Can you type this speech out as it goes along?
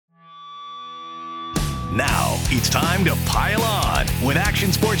Now, it's time to pile on with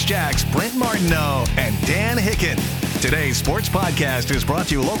Action Sports Jax Brent Martineau and Dan Hicken. Today's sports podcast is brought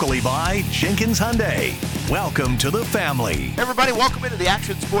to you locally by Jenkins Hyundai. Welcome to the family. Hey everybody, welcome into the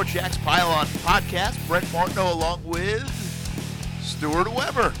Action Sports Jax Pile On podcast. Brent Martineau along with Stuart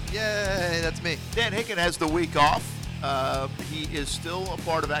Weber. Yay, that's me. Dan Hicken has the week off. He is still a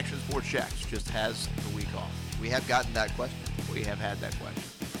part of Action Sports Jax, just has the week off. We have gotten that question. We have had that question.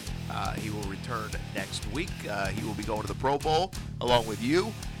 He will return next week. He will be going to the Pro Bowl along with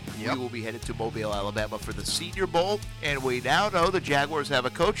you. Yep. We will be headed to Mobile, Alabama for the Senior Bowl. And we now know the Jaguars have a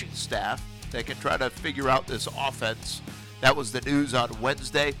coaching staff that can try to figure out this offense. That was the news on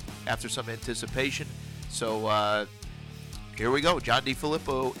Wednesday after some anticipation. So here we go. John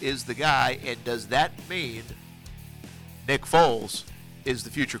DeFilippo is the guy. And does that mean Nick Foles is the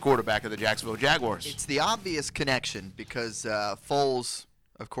future quarterback of the Jacksonville Jaguars? It's the obvious connection because Foles,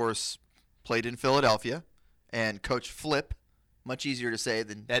 of course, played in Philadelphia and Coach Flip, much easier to say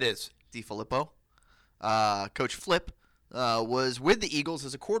than That is. DeFilippo. Coach Flip was with the Eagles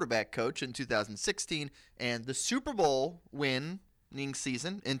as a quarterback coach in 2016 and the Super Bowl winning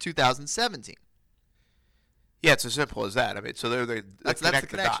season in 2017. Yeah, it's as simple as that. I mean, so That's the connect the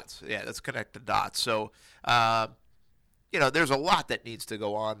connection. dots. Yeah, let's connect the dots. So, there's a lot that needs to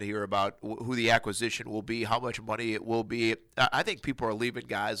go on here about who the acquisition will be, how much money it will be. I think people are leaving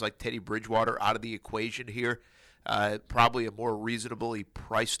guys like Teddy Bridgewater out of the equation here. Probably a more reasonably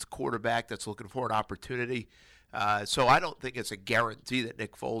priced quarterback that's looking for an opportunity. So I don't think it's a guarantee that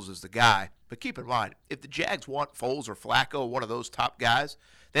Nick Foles is the guy. But keep in mind, if the Jags want Foles or Flacco, one of those top guys,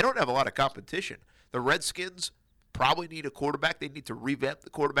 they don't have a lot of competition. The Redskins probably need a quarterback. They need to revamp the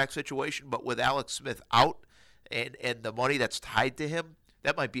quarterback situation. But with Alex Smith out and the money that's tied to him,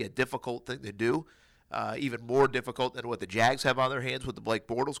 that might be a difficult thing to do. Even more difficult than what the Jags have on their hands with the Blake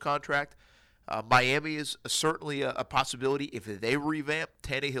Bortles contract. Miami is certainly a possibility. If they revamp,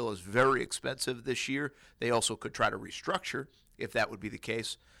 Tannehill is very expensive this year. They also could try to restructure if that would be the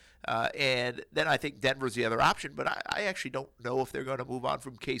case. And then I think Denver's the other option, but I actually don't know if they're going to move on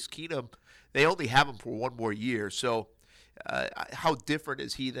from Case Keenum. They only have him for one more year, so how different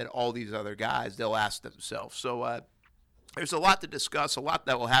is he than all these other guys? They'll ask themselves. So there's a lot to discuss, a lot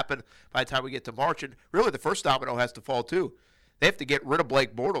that will happen by the time we get to March, and really the first domino has to fall too. They have to get rid of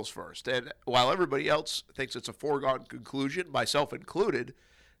Blake Bortles first, and while everybody else thinks it's a foregone conclusion, myself included,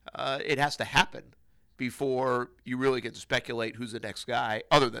 it has to happen before you really get to speculate who's the next guy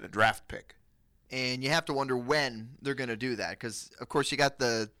other than a draft pick. And you have to wonder when they're going to do that because, of course, you got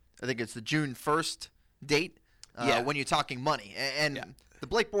I think it's the June 1st date when you're talking money. And the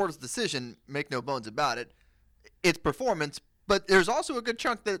Blake Bortles decision, make no bones about it, it's performance, but there's also a good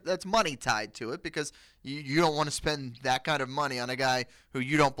chunk that's money tied to it because you don't want to spend that kind of money on a guy who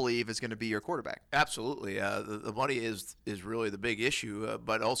you don't believe is going to be your quarterback. Absolutely. The money is really the big issue,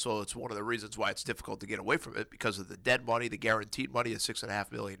 but also it's one of the reasons why it's difficult to get away from it because of the dead money, the guaranteed money is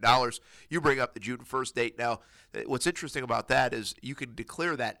 $6.5 million. You bring up the June 1st date. Now, what's interesting about that is you can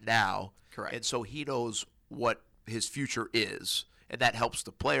declare that now. Correct. And so he knows what his future is, and that helps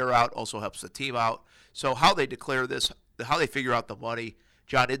the player out, also helps the team out. So how they declare this, how they figure out the money,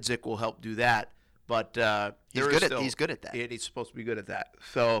 John Idzik will help do that. But he's good at that. And he's supposed to be good at that.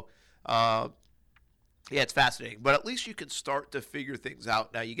 So, it's fascinating. But at least you can start to figure things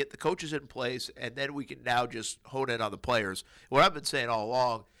out. Now, you get the coaches in place, and then we can now just hone in on the players. What I've been saying all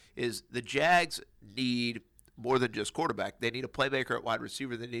along is the Jags need more than just quarterback. They need a playmaker at wide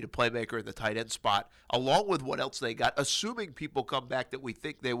receiver. They need a playmaker in the tight end spot, along with what else they got, assuming people come back that we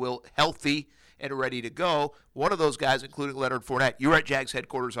think they will, healthy and ready to go. One of those guys, including Leonard Fournette. You were at Jags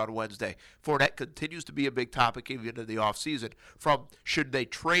headquarters on Wednesday. Fournette continues to be a big topic even into the offseason. From should they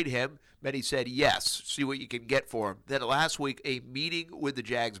trade him, many said yes, see what you can get for him. Then last week, a meeting with the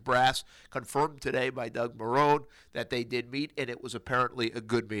Jags brass, confirmed today by Doug Marrone that they did meet, and it was apparently a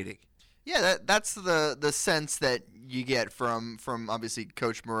good meeting. Yeah, that's the sense that you get from obviously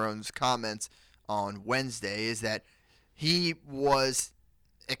Coach Marrone's comments on Wednesday is that he was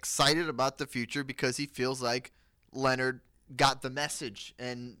excited about the future because he feels like Leonard got the message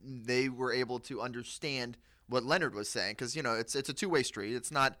and they were able to understand what Leonard was saying because it's a two-way street.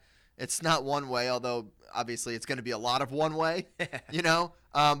 It's not one way, although obviously it's going to be a lot of one way.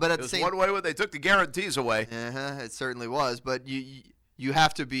 But at the same one way when they took the guarantees away. It certainly was, but you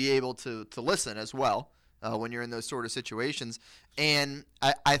have to be able to listen as well when you're in those sort of situations. And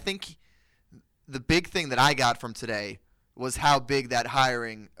I think the big thing that I got from today was how big that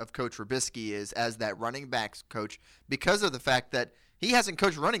hiring of Coach Trubisky is as that running backs coach because of the fact that he hasn't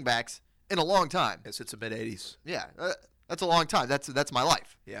coached running backs in a long time. Yes, it's the mid-'80s. Yeah, that's a long time. That's my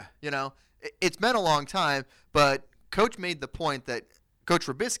life. Yeah. it's been a long time, but Coach made the point that Coach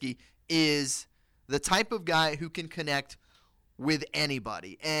Trubisky is the type of guy who can connect with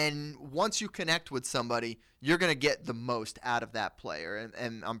anybody. And once you connect with somebody, you're going to get the most out of that player.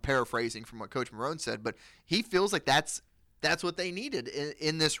 And I'm paraphrasing from what Coach Marone said, but he feels like that's what they needed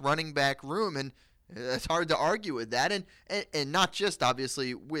in this running back room. And it's hard to argue with that. And not just,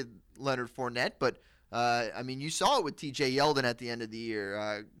 obviously, with Leonard Fournette, but, you saw it with T.J. Yeldon at the end of the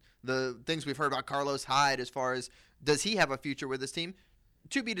year. The things we've heard about Carlos Hyde as far as does he have a future with this team?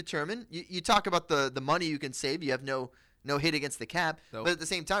 To be determined. You talk about the money you can save. You have no hit against the cap. Nope. But at the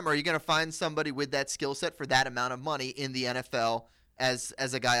same time, are you going to find somebody with that skill set for that amount of money in the NFL as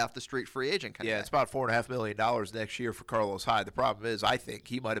a guy off the street free agent kind of guy? It's about $4.5 million next year for Carlos Hyde. The problem is I think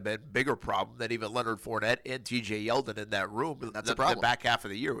he might have been a bigger problem than even Leonard Fournette and T.J. Yeldon in that room. That's a problem. The back half of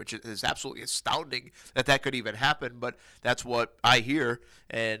the year, which is absolutely astounding that could even happen. But that's what I hear,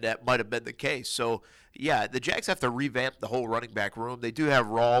 and that might have been the case. So, yeah, the Jags have to revamp the whole running back room. They do have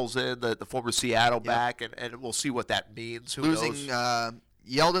Rawls in, the former Seattle back, and we'll see what that means. Who Losing knows?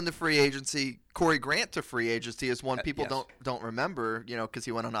 Yeldon to free agency, Corey Grant to free agency is one people yes. don't remember, because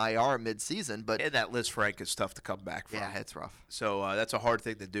he went on IR mid-season. But and that Liz Frank is tough to come back from. Yeah, it's rough. So that's a hard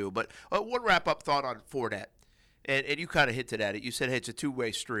thing to do. But one wrap-up thought on Fournette, and you kind of hinted at it. You said, hey, it's a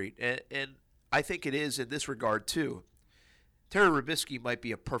two-way street, and I think it is in this regard too. Terry Trubisky might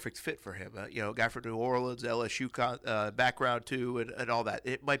be a perfect fit for him. A guy from New Orleans, LSU background too, and all that.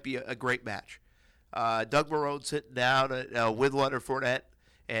 It might be a great match. Doug Marone sitting down with Leonard Fournette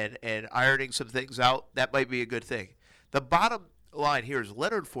and ironing some things out, that might be a good thing. The bottom line here is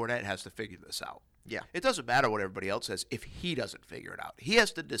Leonard Fournette has to figure this out. Yeah. It doesn't matter what everybody else says if he doesn't figure it out. He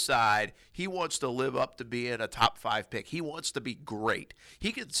has to decide he wants to live up to being a top 5 pick. He wants to be great.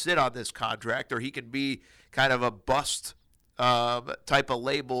 He can sit on this contract, or he can be kind of a bust type of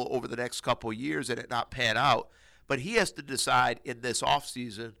label over the next couple of years and it not pan out. But he has to decide in this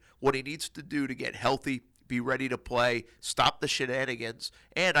offseason what he needs to do to get healthy, be ready to play, stop the shenanigans.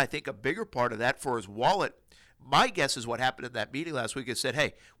 And I think a bigger part of that for his wallet, my guess is what happened in that meeting last week is said,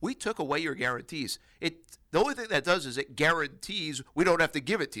 hey, we took away your guarantees. The only thing that does is it guarantees we don't have to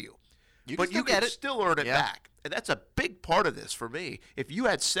give it to you. But you can still earn it back. And that's a big part of this for me. If you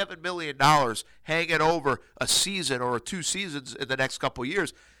had $7 million hanging over a season or 2 seasons in the next couple of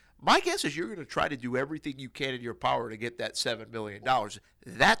years, my guess is you're going to try to do everything you can in your power to get that $7 million.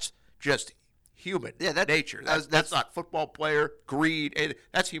 That's just human nature. That's not football player greed.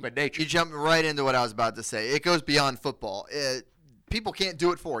 That's human nature. You jumped right into what I was about to say. It goes beyond football. People can't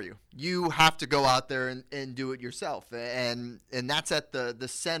do it for you. You have to go out there and do it yourself. And that's at the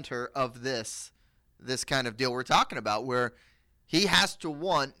center of this kind of deal we're talking about, where he has to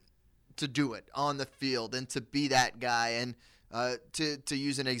want to do it on the field and to be that guy. And to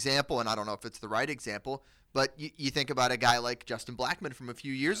use an example, and I don't know if it's the right example, but you think about a guy like Justin Blackmon from a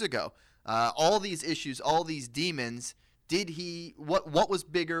few years ago. All these issues, all these demons, what was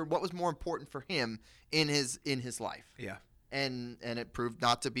bigger, what was more important for him in his life? Yeah. And it proved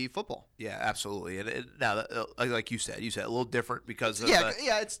not to be football. Yeah, absolutely. And now, like you said a little different because of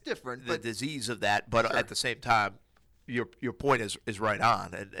it's different. The disease of that. But sure. At the same time, your point is right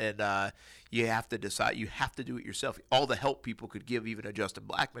on. And you have to decide. You have to do it yourself. All the help people could give, even to Justin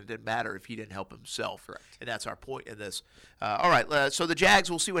Blackmon, didn't matter if he didn't help himself. Correct. And that's our point in this. All right, so the Jags,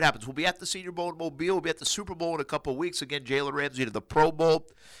 we'll see what happens. We'll be at the Senior Bowl in Mobile. We'll be at the Super Bowl in a couple of weeks. Again, Jalen Ramsey to the Pro Bowl.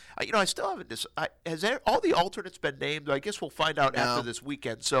 I still haven't. Has all the alternates been named? I guess we'll find out after this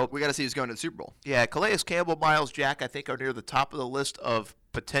weekend. So we got to see who's going to the Super Bowl. Yeah, Calais Campbell, Myles Jack, I think are near the top of the list of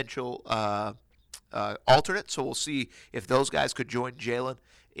potential alternates. So we'll see if those guys could join Jalen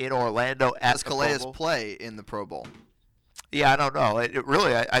in Orlando at the Pro Bowl. Does Calais play in the Pro Bowl? Yeah, I don't know.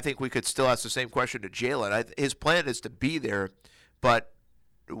 I think we could still ask the same question to Jalen. His plan is to be there, but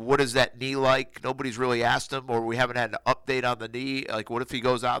what is that knee like? Nobody's really asked him, or we haven't had an update on the knee. Like, what if he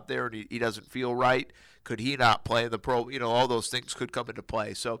goes out there and he doesn't feel right? Could he not play in the Pro? All those things could come into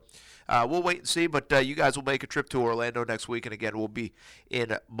play. So we'll wait and see, but you guys will make a trip to Orlando next week, and again, we'll be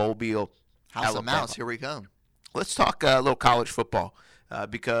in Mobile, House Alabama. of Mouse, here we come. Let's talk a little college football.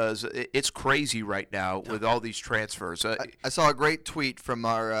 Because it's crazy right now with all these transfers. I saw a great tweet from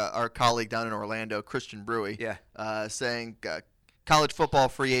our colleague down in Orlando, Christian Brewy, saying college football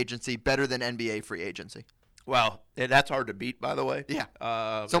free agency better than NBA free agency. Well, and that's hard to beat, by the way. Yeah,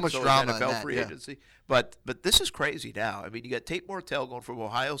 so much drama NFL in that, free agency. But this is crazy now. I mean, you got Tate Martell going from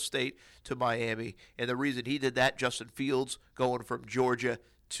Ohio State to Miami, and the reason he did that, Justin Fields going from Georgia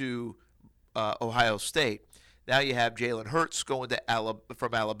to Ohio State. Now you have Jalen Hurts going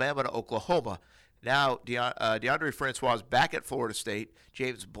from Alabama to Oklahoma. Now, DeAndre Francois is back at Florida State.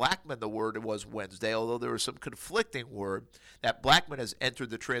 James Blackman, the word was Wednesday, although there was some conflicting word that Blackman has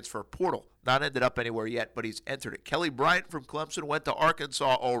entered the transfer portal. Not ended up anywhere yet, but he's entered it. Kelly Bryant from Clemson went to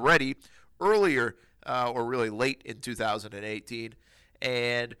Arkansas already earlier, or really late in 2018.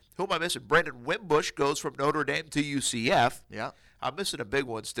 And who am I missing? Brendan Wimbush goes from Notre Dame to UCF. Yeah. I'm missing a big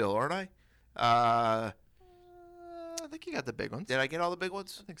one still, aren't I? I think you got the big ones. Did I get all the big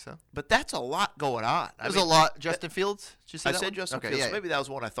ones? I think so. But that's a lot going on. There's a lot. Justin Fields? Did you say I that said one? Justin Okay, Fields. yeah, So maybe that was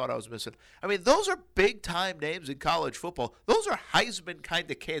one I thought I was missing. I mean, those are big-time names in college football. Those are Heisman kind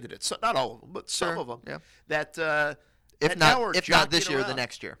of candidates. So, not all of them, but some of them. Yeah. That If now are not this jockeying year, around. the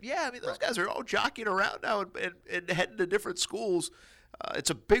next year. Yeah, I mean, those guys are all jockeying around now and heading to different schools.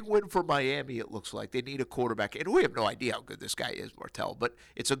 It's a big win for Miami, it looks like. They need a quarterback. And we have no idea how good this guy is, Martell, but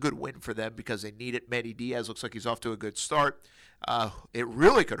it's a good win for them because they need it. Manny Diaz looks like he's off to a good start. It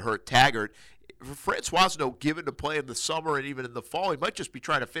really could hurt Taggart. Francois no given to play in the summer and even in the fall. He might just be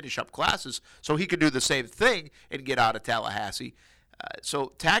trying to finish up classes so he could do the same thing and get out of Tallahassee.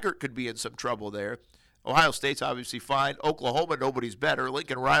 So Taggart could be in some trouble there. Ohio State's obviously fine. Oklahoma, nobody's better.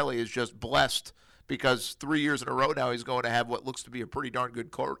 Lincoln Riley is just blessed because 3 years in a row now he's going to have what looks to be a pretty darn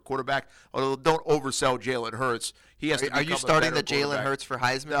good quarterback. Although don't oversell Jalen Hurts. He has to. Are you starting the Jalen Hurts for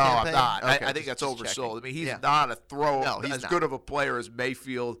Heisman No, campaign? I'm not. Okay, I think that's oversold. checking. I mean, he's not a throw No, as not. good of a player as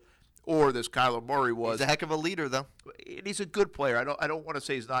Mayfield or this Kyler Murray was. He's a heck of a leader, though. And he's a good player. I don't want to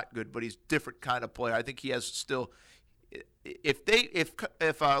say he's not good, but he's a different kind of player. I think he has still. If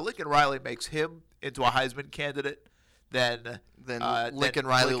Lincoln Riley makes him into a Heisman candidate, then Lincoln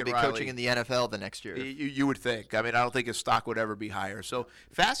Riley will be coaching in the NFL the next year. You would think. I mean, I don't think his stock would ever be higher. So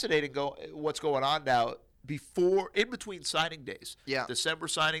fascinating. What's going on now? In between signing days, Yeah. December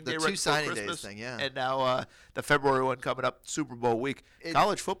signing day, The right two before signing Christmas, days thing, yeah. and now the February one coming up, Super Bowl week.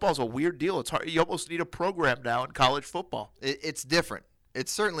 College football is a weird deal. It's hard. You almost need a program now in college football. It's different. It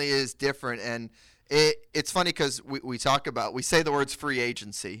certainly is different, and it's funny because we say the words free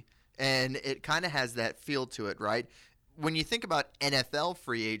agency, and it kind of has that feel to it, right? When you think about NFL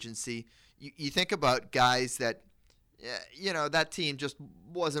free agency, you think about guys that, that team just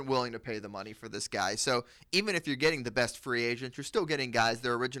wasn't willing to pay the money for this guy. So even if you're getting the best free agent, you're still getting guys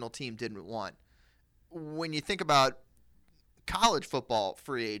their original team didn't want. When you think about college football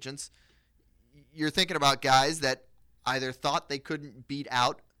free agents, you're thinking about guys that either thought they couldn't beat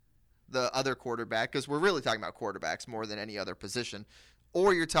out the other quarterback, because we're really talking about quarterbacks more than any other position,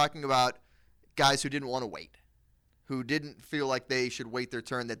 or you're talking about guys who didn't want to wait, who didn't feel like they should wait their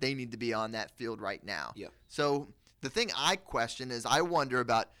turn, that they need to be on that field right now. Yeah. So the thing I question is I wonder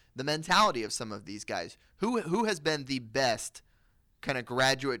about the mentality of some of these guys. Who has been the best kind of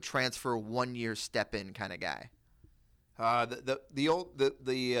graduate transfer 1 year step in kind of guy?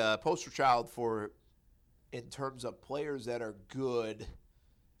 The poster child for in terms of players that are good,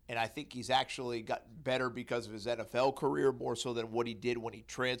 and I think he's actually gotten better because of his NFL career more so than what he did when he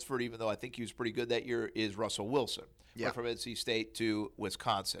transferred, even though I think he was pretty good that year, is Russell Wilson. Yeah. Went from NC State to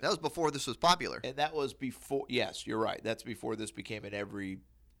Wisconsin. That was before this was popular. And that was before, yes, you're right. That's before this became an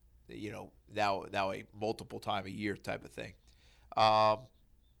now a multiple time a year type of thing. I'm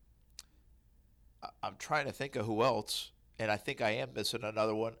trying to think of who else, and I think I am missing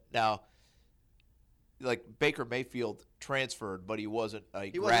another one. Now, like Baker Mayfield transferred, but he wasn't a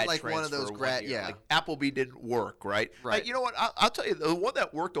He grad wasn't like transfer one of those grad, year. yeah. Like Appleby didn't work, right? Right. You know what? I'll tell you, the one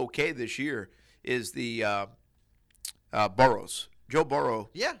that worked okay this year is the Burrows. Joe Burrow.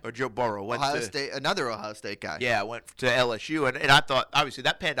 Yeah. Or Joe Burrow. Went Ohio to, State, another Ohio State guy. Yeah, went to LSU, and I thought, obviously,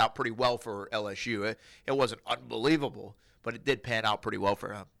 that panned out pretty well for LSU. It wasn't unbelievable, but it did pan out pretty well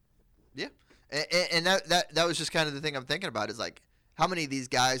for him. Yeah. And that was just kind of the thing I'm thinking about is like how many of these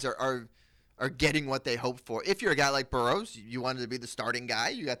guys are getting what they hoped for. If you're a guy like Burrows, you wanted to be the starting guy,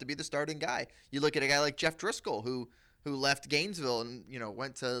 you got to be the starting guy. You look at a guy like Jeff Driscoll who left Gainesville and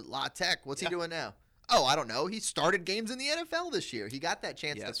went to La Tech. What's he doing now? Oh, I don't know. He started games in the NFL this year. He got that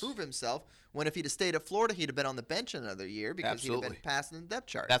chance to prove himself when if he'd have stayed at Florida, he'd have been on the bench another year because he'd have been passing the depth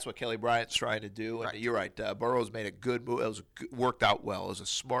chart. That's what Kelly Bryant's trying to do. And you're right. Burrow's made a good move. Worked out well. It was a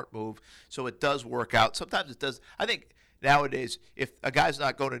smart move. So it does work out. Sometimes it does. I think nowadays, if a guy's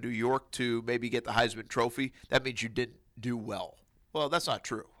not going to New York to maybe get the Heisman Trophy, that means you didn't do well. Well, that's not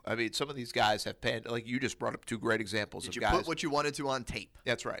true. I mean, some of these guys have panned. Like you just brought up two great examples of guys. Did you put what you wanted to on tape?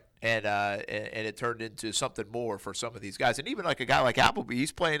 That's right. And it turned into something more for some of these guys. And even like a guy like Appleby,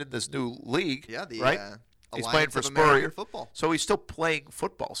 he's playing in this new league. Yeah, right? He's playing for Spurrier football. So he's still playing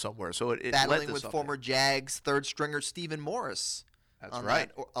football somewhere. So it battling led to with something. former Jags third stringer Stephen Morris. That's on right.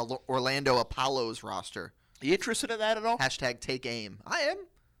 That Orlando Apollo's roster. You interested in that at all? # take aim. I am.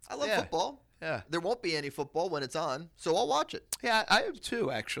 I love football. Yeah. There won't be any football when it's on, so I'll watch it. Yeah, I am too,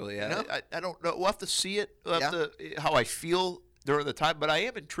 actually. I don't know. We'll have to see it. We'll have to, how I feel during the time, but I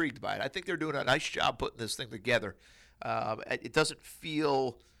am intrigued by it. I think they're doing a nice job putting this thing together. It doesn't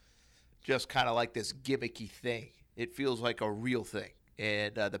feel just kind of like this gimmicky thing. It feels like a real thing.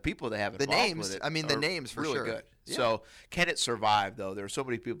 And the people that have involved with it, the names for really sure. good. Yeah. So can it survive, though? There are so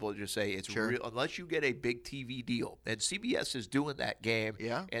many people that just say it's Sure. real unless you get a big TV deal. And CBS is doing that game.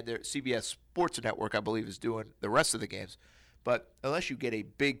 Yeah. And their CBS Sports Network, I believe, is doing the rest of the games. But unless you get a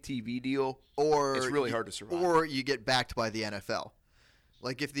big TV deal, it's really hard to survive. Or you get backed by the NFL.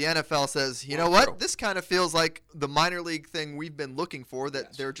 Like if the NFL says, you know True. what, this kind of feels like the minor league thing we've been looking for that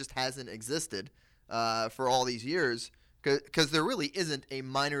Yes. there just hasn't existed for all these years. Because there really isn't a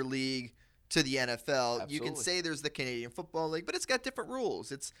minor league to the NFL. Absolutely. You can say there's the Canadian Football League, but it's got different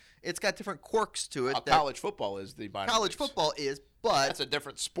rules. It's got different quirks to it. College football is the minor College leagues. football is, but That's a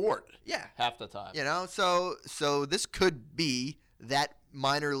different sport. Yeah. Half the time. you know, so this could be that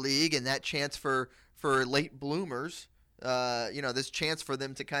minor league and that chance for late bloomers. This chance for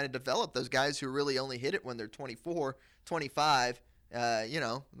them to kind of develop those guys who really only hit it when they're 24, 25.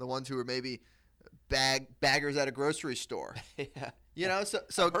 The ones who are maybe baggers at a grocery store. Yeah.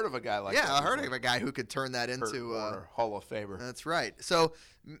 So I've heard of a guy like that. I heard of a guy who could turn that Kurt into Warner, Hall of Famer. That's right. So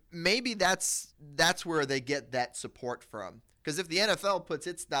maybe that's where they get that support from. Because if the NFL puts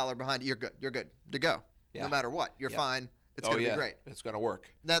its dollar behind it, you're good. You're good to go. Yeah. No matter what, you're fine. It's going to be great. It's going to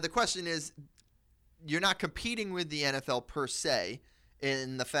work. Now the question is, you're not competing with the NFL per se,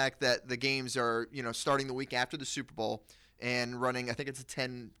 in the fact that the games are starting the week after the Super Bowl and running. I think it's a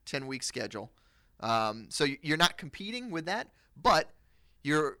 10-week schedule. So you're not competing with that, but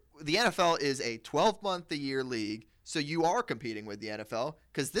the NFL is a 12-month-a-year league, so you are competing with the NFL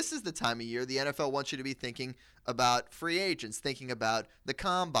because this is the time of year the NFL wants you to be thinking about free agents, thinking about the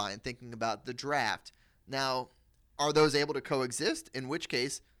combine, thinking about the draft. Now, are those able to coexist? In which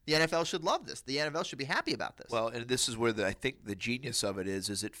case, the NFL should love this. The NFL should be happy about this. Well, and this is where I think the genius of it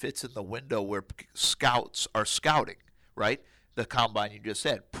is it fits in the window where scouts are scouting, right? The combine you just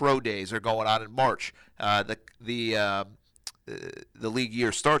said. Pro days are going on in March. The league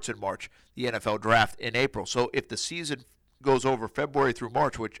year starts in March. The NFL draft in April. So if the season goes over February through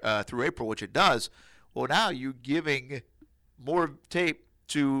March, through April, which it does, well, now you're giving more tape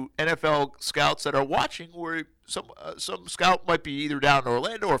to NFL scouts that are watching, where some scout might be either down in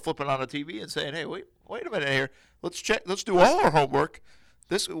Orlando or flipping on a TV and saying, "Hey, wait a minute here. Let's check. Let's do all our homework.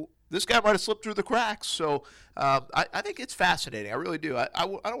 This guy might have slipped through the cracks." So I think it's fascinating. I really do. I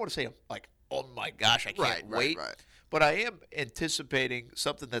don't want to say like, oh my gosh, I can't wait. Right. But I am anticipating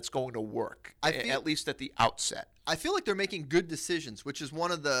something that's going to work, at least at the outset. I feel like they're making good decisions, which is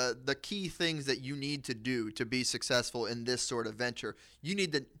one of the key things that you need to do to be successful in this sort of venture. You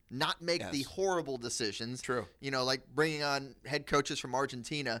need to not make the horrible decisions. True. Like bringing on head coaches from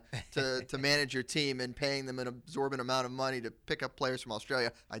Argentina to manage your team and paying them an absorbent amount of money to pick up players from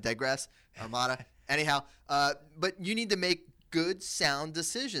Australia. I digress. Armada. Anyhow, but you need to make good, sound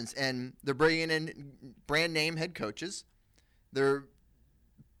decisions. And they're bringing in brand name head coaches. They're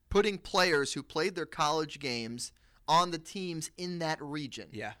putting players who played their college games on the teams in that region.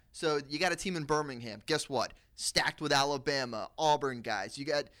 Yeah. So you got a team in Birmingham. Guess what? Stacked with Alabama, Auburn guys. You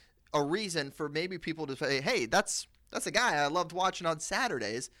got a reason for maybe people to say, hey, that's a guy I loved watching on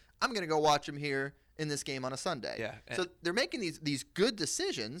Saturdays. I'm going to go watch him here in this game on a Sunday. Yeah. So they're making these good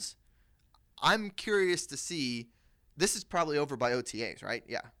decisions. I'm curious to see. This is probably over by OTAs, right?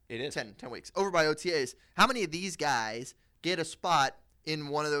 Yeah. It is. 10 weeks. Over by OTAs. How many of these guys get a spot in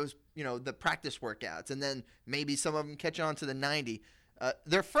one of those, the practice workouts, and then maybe some of them catch on to the 90?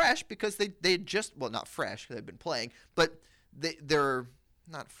 They're fresh because they just, well, not fresh, they've been playing, but they're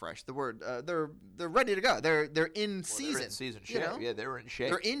not fresh. The word they're ready to go. They're in season. They're in season shape. Yeah, they're in shape.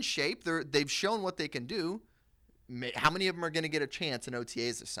 They're in shape. They've shown what they can do. How many of them are going to get a chance in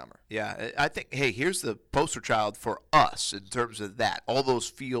OTAs this summer? Yeah, I think, hey, here's the poster child for us in terms of that. All those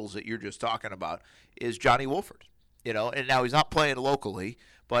feels that you're just talking about is Johnny Wolford. And now he's not playing locally,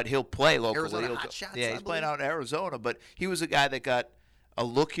 but he'll play locally. Arizona Hotshots, yeah, he's playing out in Arizona, but he was a guy that got a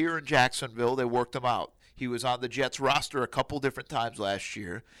look here in Jacksonville. They worked him out. He was on the Jets roster a couple different times last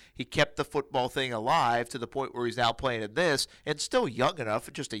year. He kept the football thing alive to the point where he's now playing in this, and still young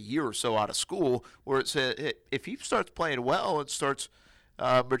enough, just a year or so out of school, where it's if he starts playing well and starts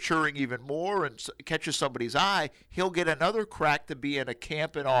maturing even more and catches somebody's eye, he'll get another crack to be in a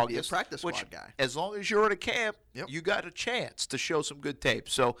camp in August. Be a practice squad guy. As long as you're in a camp, you got a chance to show some good tape.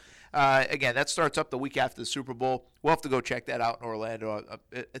 So, again, that starts up the week after the Super Bowl. We'll have to go check that out in Orlando.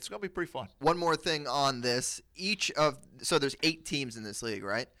 It's going to be pretty fun. One more thing on this. So there's 8 teams in this league,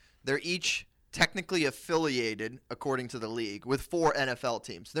 right? They're each technically affiliated, according to the league, with 4 NFL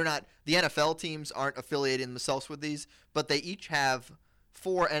teams. They're not – the NFL teams aren't affiliating themselves with these, but they each have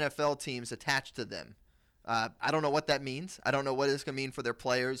 4 NFL teams attached to them. I don't know what that means. I don't know what it's going to mean for their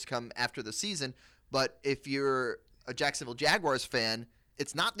players come after the season. But if you're a Jacksonville Jaguars fan,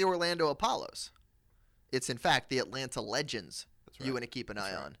 it's not the Orlando Apollos. It's, in fact, the Atlanta Legends you want to keep an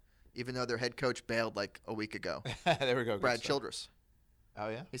eye on, even though their head coach bailed like a week ago. There we go. Brad Childress. Oh,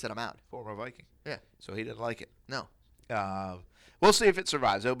 yeah? He said, I'm out. Former Viking. Yeah. So he didn't like it. No. We'll see if it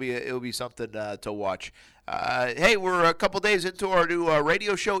survives. It'll be something to watch. Hey, we're a couple days into our new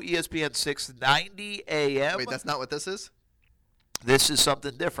radio show, ESPN 690 AM. Wait, that's not what this is? This is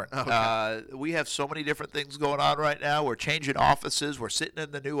something different. Okay. We have so many different things going on right now. We're changing offices. We're sitting in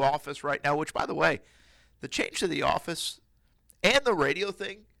the new office right now, which, by the way, the change to the office and the radio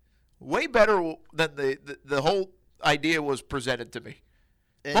thing, way better than the whole idea was presented to me.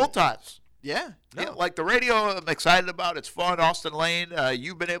 Both times. Yeah. No. Yeah, like the radio I'm excited about. It's fun. Austin Lane,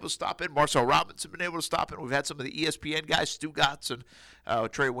 you've been able to stop in. Marcel Robinson been able to stop in. We've had some of the ESPN guys, Stu Gotts, and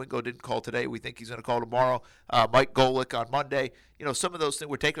Trey Wingo didn't call today. We think he's going to call tomorrow. Mike Golick on Monday. You know, some of those things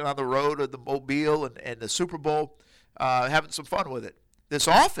we're taking on the road of the Mobile and the Super Bowl, having some fun with it. This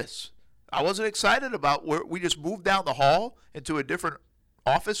office, I wasn't excited about. We just moved down the hall into a different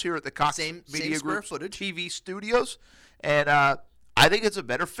office here at the Cox Media Group TV studios, and I think it's a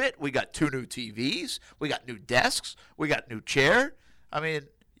better fit. We got 2 new TVs. We got new desks. We got new chair. I mean,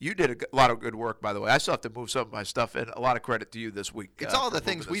 you did a lot of good work, by the way. I still have to move some of my stuff in. A lot of credit to you this week. It's all the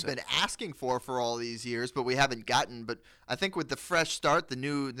things we've been asking for all these years, but we haven't gotten. But I think with the fresh start, the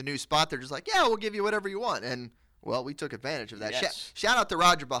new spot, they're just like, yeah, we'll give you whatever you want. And, well, we took advantage of that. Yes. Shout out to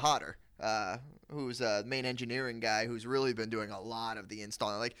Roger Bahadur, who's the main engineering guy who's really been doing a lot of the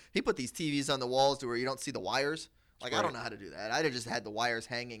installing. Like, he put these TVs on the walls to where you don't see the wires. Like, I don't know how to do that. I'd have just had the wires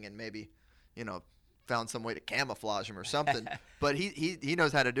hanging and maybe, found some way to camouflage them or something. But he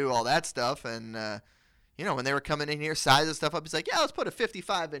knows how to do all that stuff. And, when they were coming in here, sizing stuff up, he's like, yeah, let's put a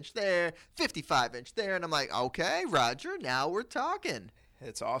 55-inch there, 55-inch there. And I'm like, okay, Roger, now we're talking.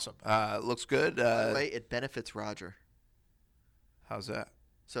 It's awesome. Looks good. By the way, it benefits Roger. How's that?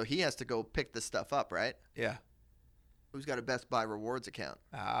 So he has to go pick this stuff up, right? Yeah. Who's got a Best Buy rewards account?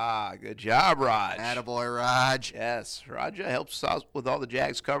 Good job, Raj. Attaboy, Raj. Yes, Raja helps us with all the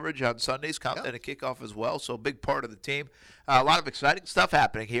Jags coverage on Sundays, countdown and kickoff as well, so a big part of the team. A lot of exciting stuff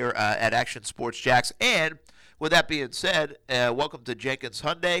happening here at Action Sports Jacks. And with that being said, welcome to Jenkins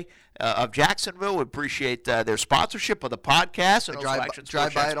Hyundai of Jacksonville. We appreciate their sponsorship of the podcast and also Action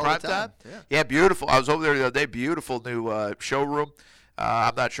Sports Jacks Prime Time. Yeah, beautiful. I was over there the other day. Beautiful new showroom.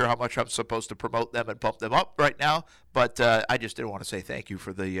 I'm not sure how much I'm supposed to promote them and pump them up right now, but I just did want to say thank you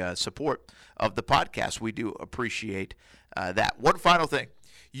for the support of the podcast. We do appreciate that. One final thing.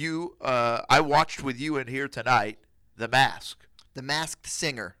 I watched with you in here tonight, The Mask. The Masked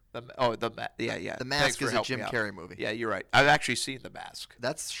Singer. The The Mask is a Jim Carrey movie. Yeah, you're right. I've actually seen The Mask.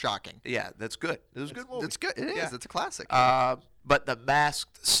 That's shocking. Yeah, that's good. It was a good movie. It's good. It is. It's a classic. But The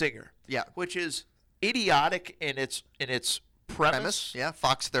Masked Singer. Yeah. Which is idiotic in its premise. Yeah,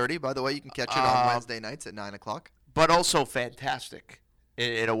 Fox 30. By the way, you can catch it on Wednesday nights at 9 o'clock. But also fantastic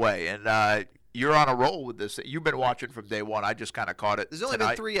in a way. And you're on a roll with this. You've been watching from day one. I just kind of caught it. There's only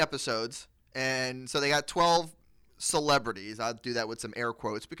been 3 episodes, and so they got 12 celebrities. I'll do that with some air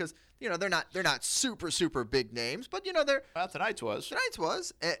quotes because they're not super big names, but they're. Well, tonight's was.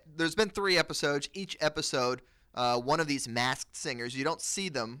 There's been 3 episodes. Each episode, one of these masked singers. You don't see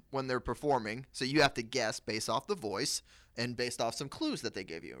them when they're performing, so you have to guess based off the voice. And based off some clues that they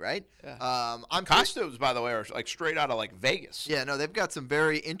give you, right? Yeah. Costumes, by the way, are like straight out of like Vegas. Yeah, no, they've got some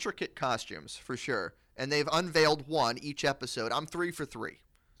very intricate costumes for sure, and they've unveiled one each episode. I'm 3 for 3.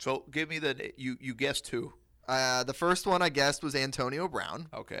 So give me you guessed who? The first one I guessed was Antonio Brown.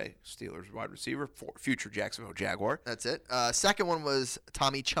 Okay, Steelers wide receiver, future Jacksonville Jaguar. That's it. Second one was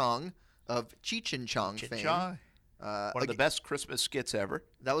Tommy Chong of Cheech and Chong fame. One of the best Christmas skits ever.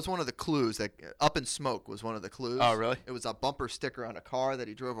 That was one of the clues. Up in Smoke was one of the clues. Oh, really? It was a bumper sticker on a car that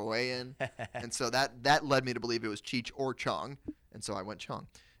he drove away in. And so that led me to believe it was Cheech or Chong. And so I went Chong.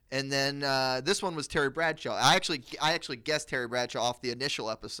 And then this one was Terry Bradshaw. I actually guessed Terry Bradshaw off the initial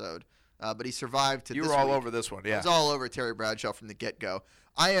episode, but he survived to this week. You were all over this one, yeah. I was all over Terry Bradshaw from the get-go.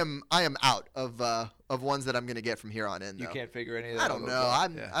 I am out of ones that I'm going to get from here on in. Though. You can't figure any of that. I don't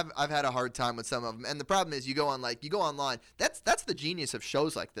know. I've had a hard time with some of them, and the problem is you go online. That's the genius of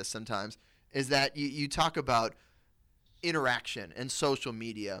shows like this. Sometimes is that you talk about interaction and social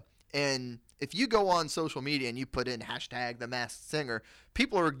media, and if you go on social media and you put in hashtag The Masked Singer,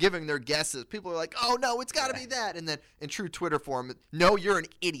 people are giving their guesses. People are like, oh, no, it's got to be that. And then in true Twitter form, no, you're an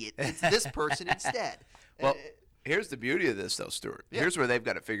idiot. It's this person instead. Well, here's the beauty of this, though, Stuart. Yeah. Here's where they've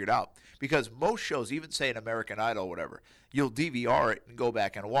got it figured out. Because most shows, even say an American Idol or whatever, you'll DVR it and go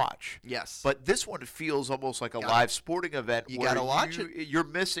back and watch. Yes. But this one feels almost like a live sporting event. You where got to watch it. You're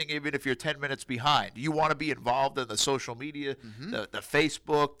missing even if you're 10 minutes behind. You want to be involved in the social media, the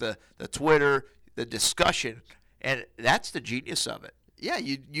Facebook, the Twitter, the discussion, and that's the genius of it. Yeah,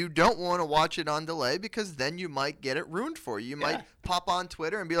 you don't want to watch it on delay because then you might get it ruined for you. You might pop on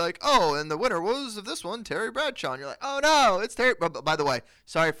Twitter and be like, oh, and the winner was of this one, Terry Bradshaw. And you're like, oh, no, it's Terry. But by the way,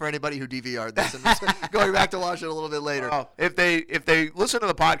 sorry for anybody who DVR'd this and going back to watch it a little bit later. Well, if they listen to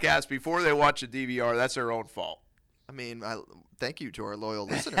the podcast before they watch the DVR, that's their own fault. I mean, thank you to our loyal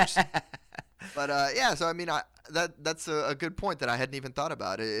listeners. But, so, I mean, that's a good point that I hadn't even thought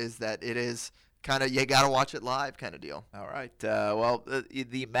about, is that it is kind of, you got to watch it live kind of deal. All right.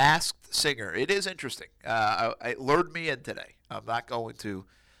 The Masked Singer. It is interesting. It lured me in today. I'm not going to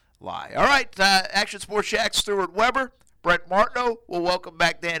lie. All right. Action Sports Jax, Stuart Weber, Brent Martineau. We'll welcome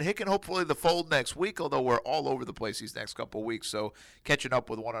back Dan Hicken. Hopefully the fold next week, although we're all over the place these next couple of weeks. So catching up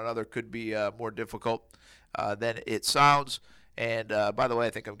with one another could be more difficult than it sounds. And by the way, I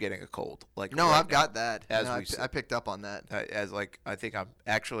think I'm getting a cold. No, I've got that. I picked up on that. I think I'm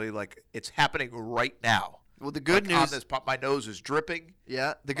actually it's happening right now. Well, the good news, my nose is dripping.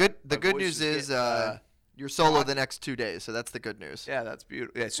 Yeah, the good news is you're solo the next 2 days, so that's the good news. Yeah, that's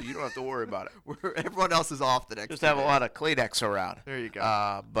beautiful. Yeah, so you don't have to worry about it. Everyone else is off the next. Just have a lot of Kleenex around. There you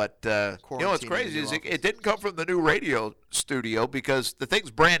go. But what's crazy is it didn't come from the new radio studio because the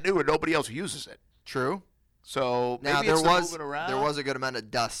thing's brand new and nobody else uses it. True. So maybe now moving around. There was a good amount of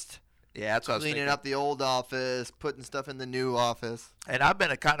dust. Yeah, that's what I was cleaning up the old office, putting stuff in the new office. And I've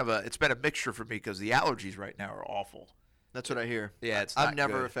been it's been a mixture for me because the allergies right now are awful. That's what I hear. Yeah, I'm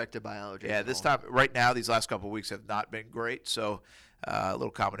never affected by allergies. Yeah, this time right now, these last couple of weeks have not been great. So a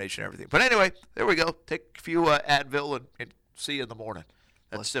little combination of everything. But anyway, there we go. Take a few Advil and see you in the morning.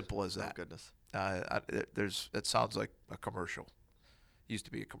 That's simple as that. Oh goodness. That sounds like a commercial. Used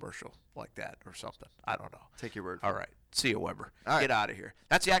to be a commercial like that or something. I don't know. Take your word for it. All right. See you, Weber. All right. Get out of here.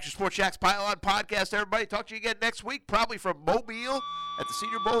 That's the Action Sports Jax Pile On Podcast, everybody. Talk to you again next week, probably from Mobile at the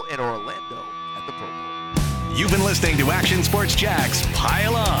Senior Bowl and Orlando at the Pro Bowl. You've been listening to Action Sports Jax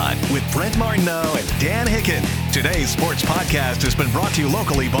Pile On with Brent Martineau and Dan Hicken. Today's sports podcast has been brought to you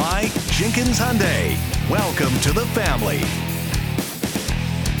locally by Jenkins Hyundai. Welcome to the family.